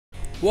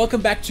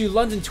Welcome back to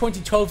London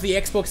 2012, the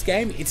Xbox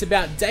game. It's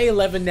about day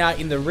 11 now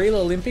in the real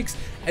Olympics,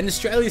 and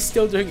Australia is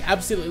still doing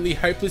absolutely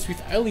hopeless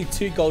with only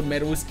 2 gold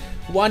medals,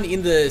 one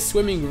in the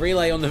swimming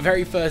relay on the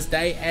very first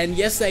day, and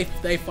yes,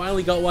 they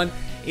finally got one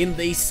in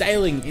the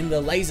sailing, in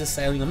the laser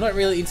sailing. I'm not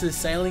really into the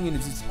sailing, and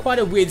it's quite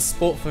a weird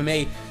sport for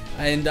me,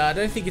 and I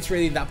don't think it's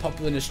really that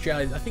popular in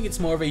Australia. I think it's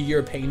more of a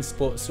European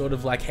sport, sort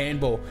of like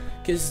handball,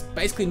 because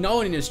basically no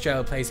one in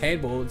Australia plays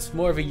handball. It's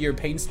more of a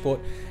European sport,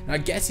 and I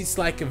guess it's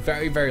like a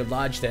very, very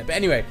large there. But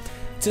anyway,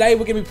 today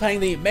we're going to be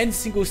playing the men's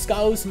single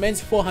sculls, men's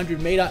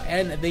 400 meter,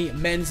 and the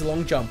men's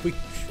long jump. We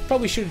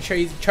probably should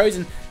have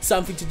chosen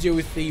something to do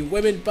with the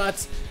women,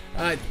 but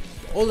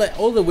all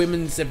the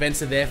women's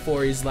events are there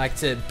for is like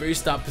to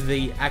boost up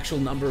the actual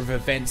number of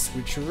events,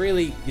 which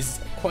really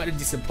is quite a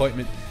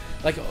disappointment.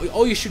 Like,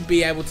 all you should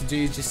be able to do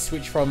is just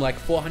switch from like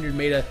 400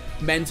 meter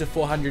men to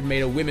 400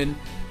 meter women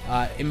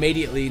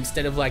immediately,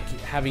 instead of like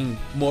having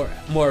more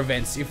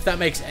events, if that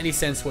makes any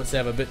sense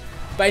whatsoever. But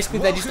basically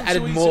they just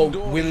added more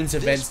women's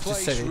events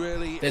just so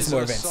there's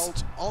more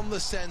events.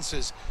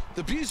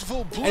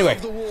 Anyway,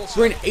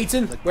 we're in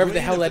Eton, wherever the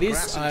hell that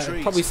is,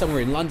 probably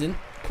somewhere in London.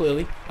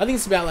 Clearly, I think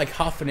it's about like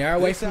half an hour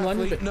away from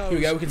London, but here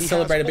we go, we can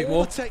celebrate a bit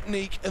more.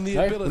 No,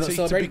 we're not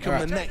celebrating? All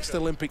right.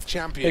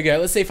 Here we go,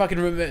 let's see if I can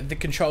remember the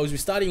controls. We're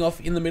starting off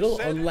in the middle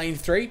on lane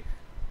 3.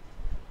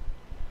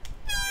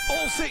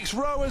 All 6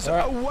 rowers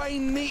away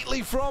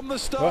neatly from the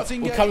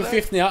starting gate. We'll cover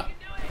 5th now.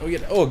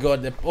 Oh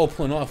god, they're all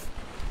pulling off.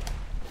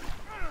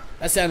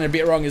 That sounded a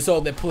bit wrong as well.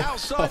 They're pulling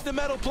outside the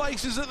medal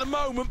places at the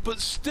moment,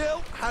 but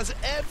still has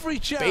every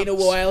chance. Been a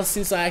while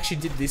since I actually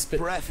did this, but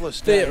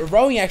the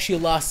rowing actually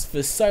lasts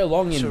for so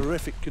long in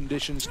terrific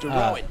conditions to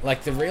row in.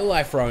 Like the real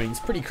life rowing, it's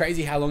pretty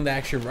crazy how long they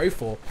actually row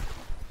for,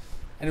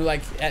 and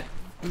like at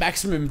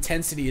maximum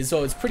intensity as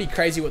well. It's pretty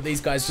crazy what these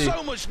guys do.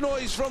 So much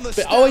noise from the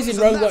but always in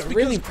rowing, what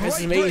really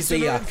impresses me is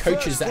the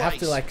coaches that have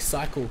to like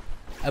cycle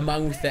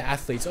among with their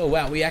athletes. Oh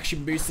wow, we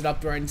actually boosted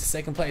up right into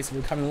 2nd place.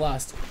 We're coming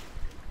last.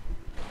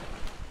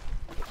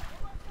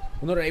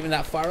 We're not even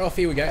that far off.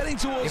 Here we go.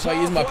 If I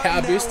use my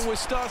power boost, we're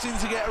starting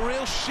to get a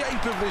real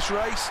shape of this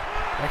race.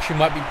 Actually,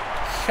 might be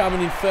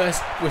coming in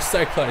first. We're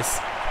so close.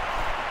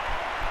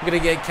 We're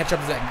gonna catch up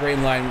to that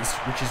green line,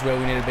 which is where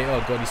we need to be. Oh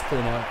god, he's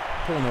pulling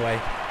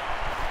away.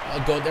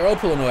 Oh god, they're all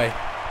pulling away.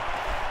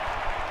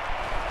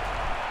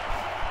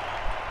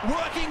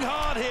 Working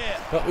hard here.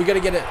 But we got to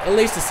get at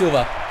least a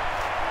silver.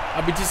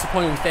 I'd be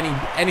disappointed with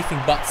anything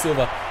but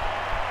silver.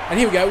 And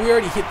here we go. We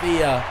already hit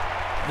the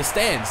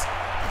stands.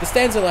 The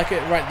stands are like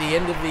right at the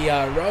end of the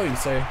rowing,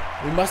 so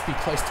we must be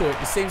close to it.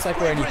 It seems like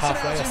we're only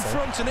halfway or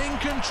so.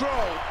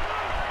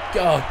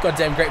 Oh,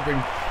 goddamn Great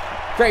Britain.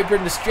 Great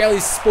Britain,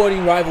 Australia's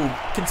sporting rival,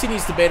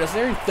 continues to beat us.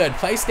 They're in 3rd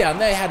place now,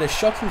 and they had a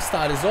shocking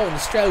start as well, and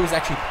Australia was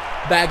actually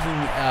bagging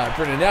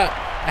Britain out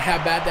at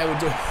how bad they were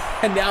doing.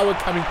 And now we're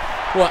coming,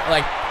 what,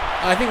 like,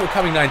 I think we're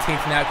coming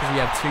 19th now because we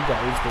have 2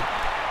 golds, but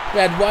we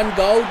had 1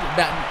 gold,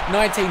 about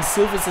 19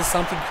 silvers or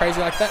something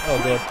crazy like that. Oh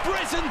god.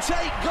 Britain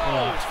take gold.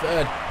 Oh,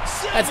 3rd.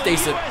 That's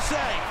decent.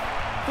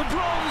 The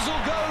bronze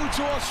will go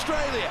to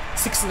Australia.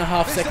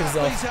 6.5 seconds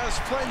off.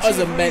 That was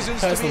a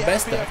personal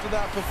best though. After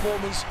that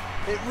performance,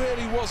 it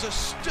really was a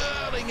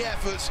sterling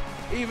effort,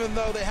 even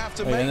though they have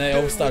to make and they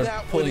all started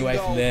pulling away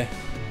from there.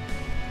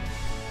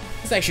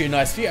 It's actually a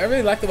nice view. I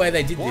really like the way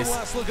they did this.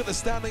 Last look at the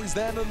standings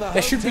then, and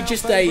there should be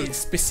just a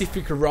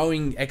specific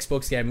rowing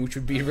Xbox game, which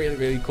would be really,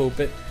 really cool.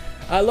 But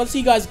lots of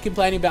you guys are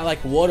complaining about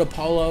like water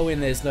polo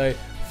and there's no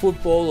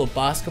football or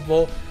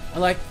basketball.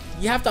 And like,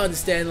 you have to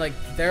understand, like,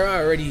 there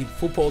are already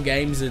football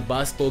games and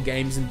basketball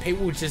games, and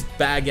people just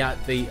bag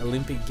out the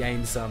Olympic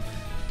games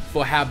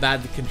for how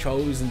bad the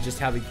controls and just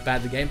how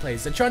bad the gameplay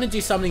is. They're trying to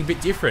do something a bit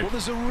different.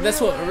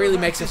 That's what really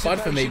makes it fun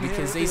for me,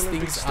 because these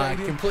things are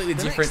completely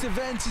different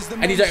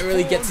and you don't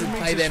really get to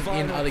play them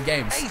in other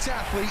games. 8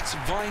 athletes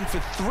vying for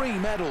 3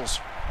 medals.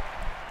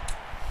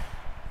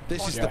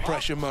 This is the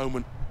pressure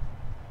moment.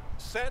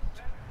 Set.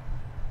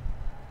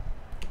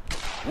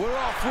 We're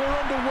off, we're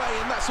underway,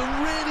 and that's a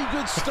really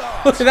good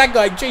start. Look at that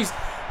guy, jeez.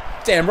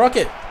 Damn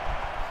rocket.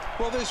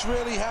 Well, this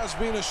really has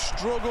been a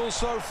struggle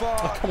so far.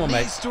 Oh, come on,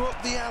 mate. Needs to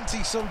up the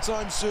ante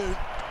sometime soon.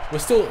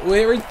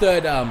 We're in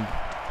third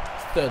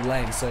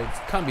lane, so it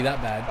can't be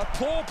that bad. A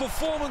poor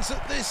performance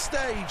at this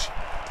stage.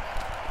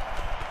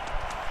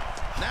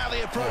 Now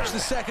they approach the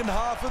 2nd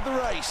half of the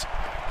race.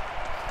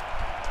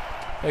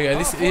 There you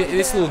go,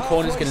 this little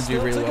corner is going to do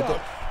really well.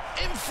 But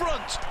in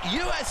front,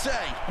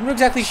 USA. I'm not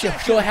exactly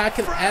sure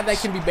how they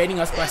can be beating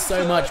us by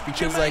so much,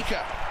 because like,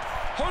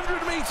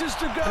 100 meters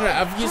to go. I don't know,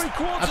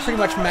 I've pretty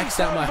much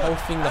maxed out my whole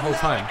thing the whole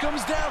time. It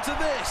comes down to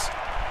this.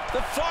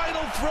 The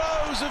final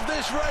throws of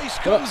this race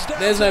comes down.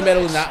 There's no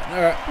medal in that.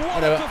 All right,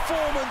 whatever. What a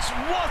performance!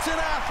 What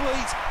an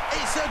athlete!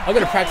 It's a I'm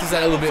gonna practice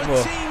that a little bit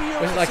more.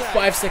 We're like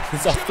 5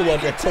 seconds off the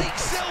world record.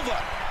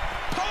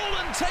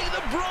 Poland take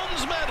the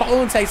bronze medal.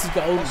 Poland takes the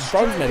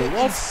bronze medal.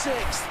 What?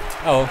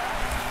 Oh.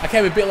 I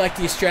came a bit like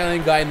the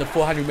Australian guy in the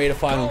 400 meter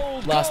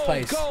final, last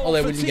place.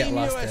 Although we didn't get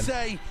last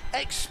then.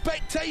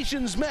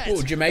 Expectations met.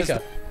 Oh,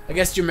 Jamaica. I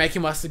guess Jamaica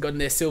must have gotten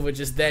their silver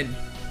just then.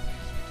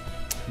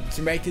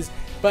 Jamaica's,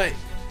 but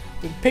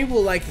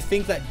people like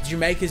think that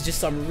Jamaica's just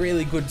some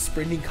really good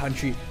sprinting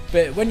country,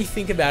 but when you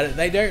think about it,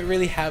 they don't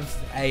really have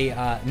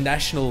a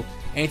national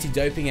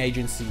anti-doping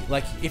agency.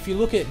 Like if you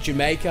look at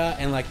Jamaica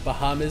and like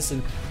Bahamas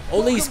and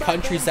all these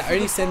countries that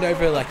only send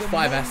over like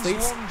 5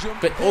 athletes,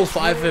 but all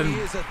 5 of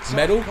them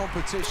medal,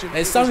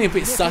 there's something a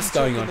bit sus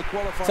going on.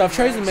 So I've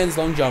chosen men's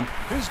long jump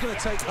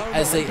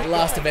as the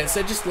last event,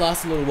 so just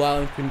last a little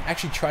while and can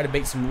actually try to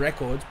beat some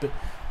records. But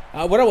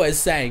what I was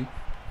saying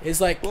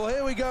is like,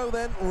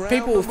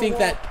 people will think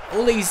that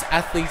all these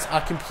athletes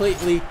are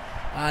completely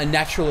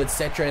natural,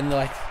 etc., and they're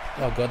like,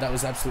 oh god, that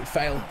was an absolute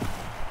fail.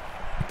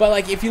 But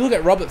like if you look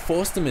at Robert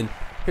Forsterman,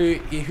 who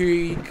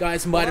you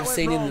guys might have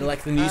seen in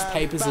like the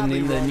newspapers and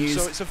in the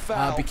news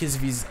because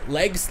of his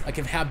legs, like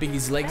of how big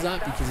his legs are,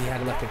 because he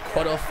had like a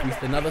quad off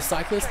with another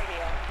cyclist.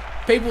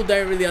 People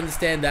don't really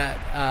understand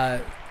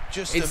that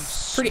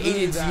it's pretty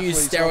easy to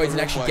use steroids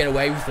and actually get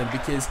away with them,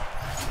 because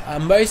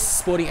most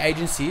sporting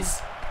agencies,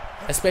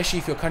 especially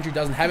if your country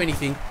doesn't have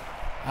anything,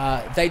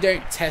 they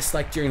don't test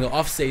like during the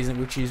off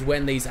season, which is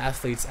when these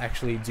athletes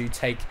actually do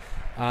take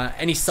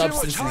any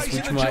substances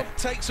which might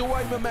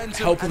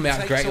help them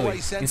out greatly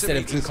instead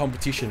of in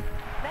competition.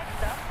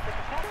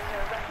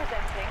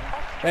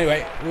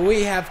 Anyway,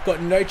 we have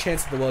got no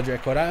chance at the world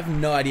record. I have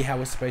no idea how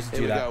we're supposed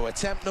to do that.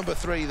 Attempt number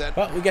 3 then.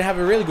 But we're going to have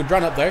a really good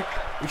run up though,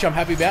 which I'm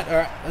happy about.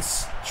 Alright,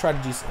 let's try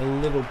to do a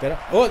little better.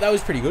 Oh, that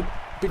was pretty good.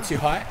 A bit too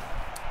high.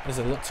 That was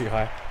a lot too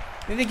high.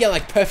 I need to get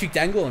like perfect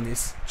angle on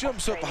this.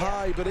 Jumps up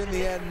high, but in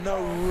the end,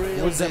 no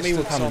real. What does that mean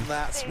we're coming?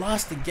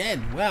 Last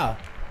again. Wow.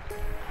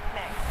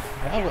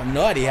 I've got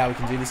no idea how we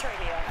can do this.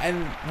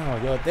 And oh my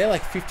god, they're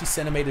like 50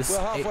 centimeters still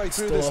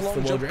off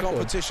the world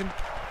record. It's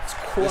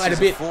quite a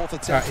bit.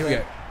 Alright, here we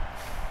go.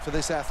 For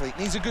this athlete,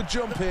 needs a good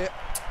jump here.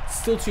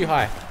 Still too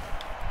high.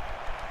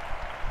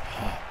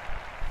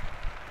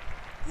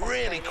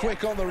 Really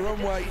quick on the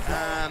runway,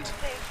 and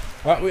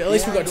alright, at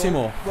least we've got 2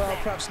 more. Well,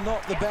 perhaps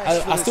not the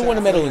best. I still want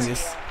a medal in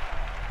this.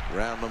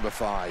 Round number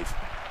 5.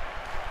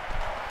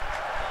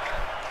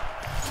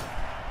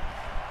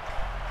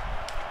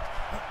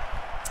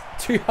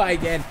 Too high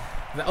again.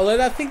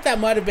 Although I think that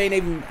might have been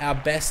even our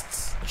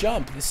best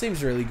jump. This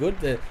seems really good.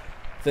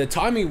 The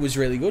timing was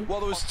really good. Well,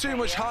 there was too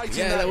much height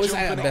in that was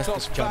our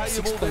best jump,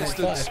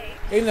 6.5.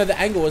 Even though the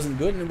angle wasn't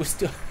good, and it was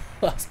still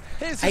last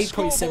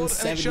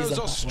 8.77 shows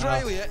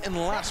Australia in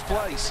last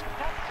place.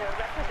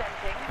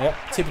 Yep,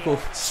 typical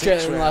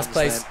Australia in last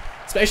place,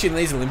 especially in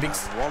these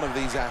Olympics. And one of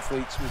these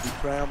athletes will be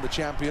crowned the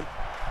champion.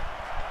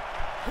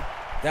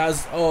 That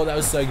was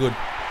so good.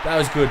 That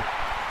was good.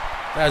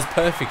 That was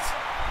perfect.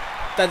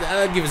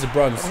 That'll give us a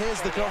bronze.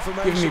 Here's the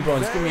confirmation. Give me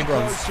bronze. Give me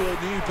bronze. To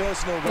a new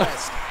personal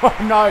best. Oh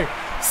no!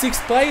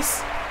 6th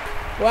place?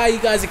 Wow, you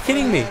guys are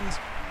kidding me.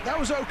 That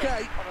was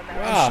okay.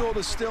 Wow. I'm sure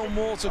there's still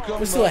more to come.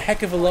 We're still a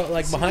heck of a lot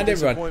like behind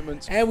everyone.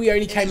 And we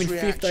only came in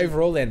 5th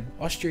overall then.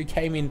 Austria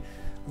came in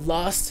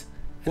last.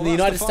 And the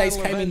United States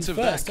came in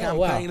 1st. Oh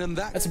wow.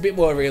 That's a bit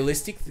more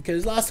realistic,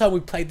 because last time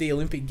we played the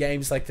Olympic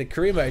Games, like the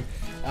career mode,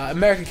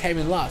 America came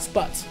in last.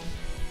 But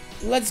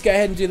let's go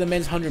ahead and do the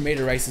men's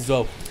 100-meter race as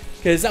well,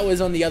 because that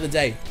was on the other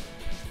day.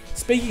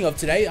 Speaking of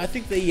today, I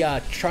think the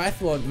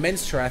triathlon,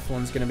 men's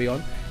triathlon is going to be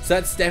on, so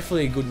that's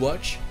definitely a good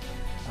watch.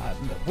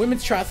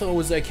 Women's triathlon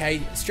was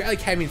okay. Australia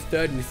came in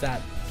 3rd with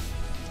that.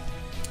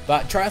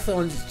 But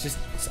triathlon is just,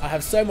 I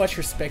have so much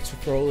respect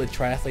for all the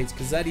triathletes,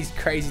 because that is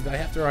crazy. They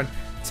have to run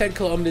 10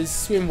 kilometers,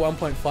 swim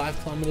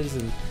 1.5 kilometers,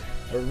 and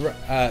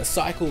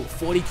cycle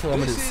 40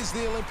 kilometers. This is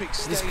the Olympic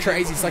It's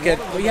crazy. It's like you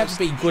have to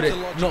be good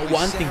at not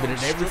one thing, but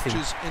at everything.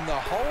 In the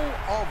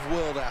whole of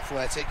world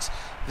athletics,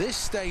 this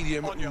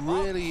stadium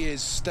really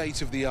is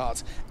state of the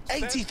art.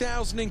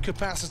 80,000 in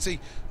capacity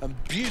and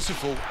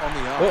beautiful on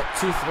the arm.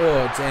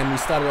 Oh damn, we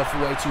started off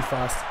way too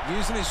fast.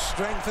 Using his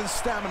strength and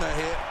stamina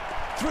here.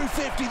 Through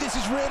 50, this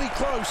is really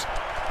close.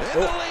 In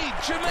the lead,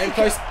 Jamaica.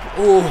 Close.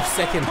 Oh,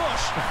 2nd.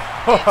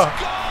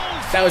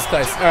 That was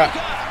close. Alright.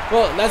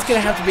 Well, that's going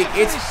to have to be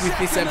it with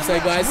this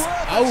episode, guys.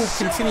 I will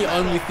continue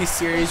on with this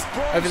series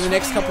over the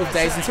next couple of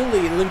days until the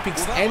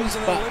Olympics ends.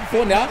 But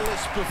for now,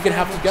 we're going to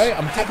have to go.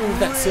 I'm happy with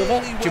that silver.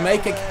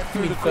 Jamaica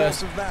came in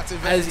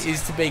 1st, as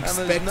is to be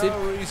expected.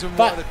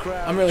 But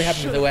I'm really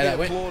happy with the way that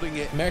went.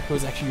 America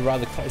was actually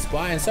rather close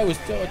by, and so was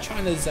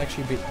China's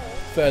actually a bit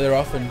further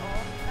off, and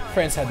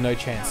France had no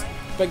chance.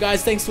 But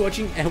guys, thanks for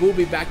watching, and we'll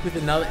be back with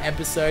another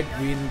episode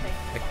in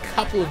a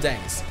couple of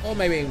days, or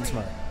maybe even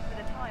tomorrow.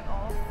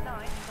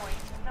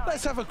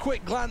 Let's have a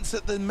quick glance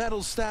at the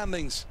medal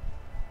standings.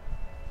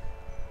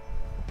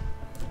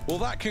 Well,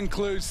 that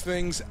concludes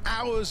things.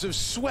 Hours of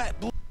sweat,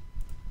 blood.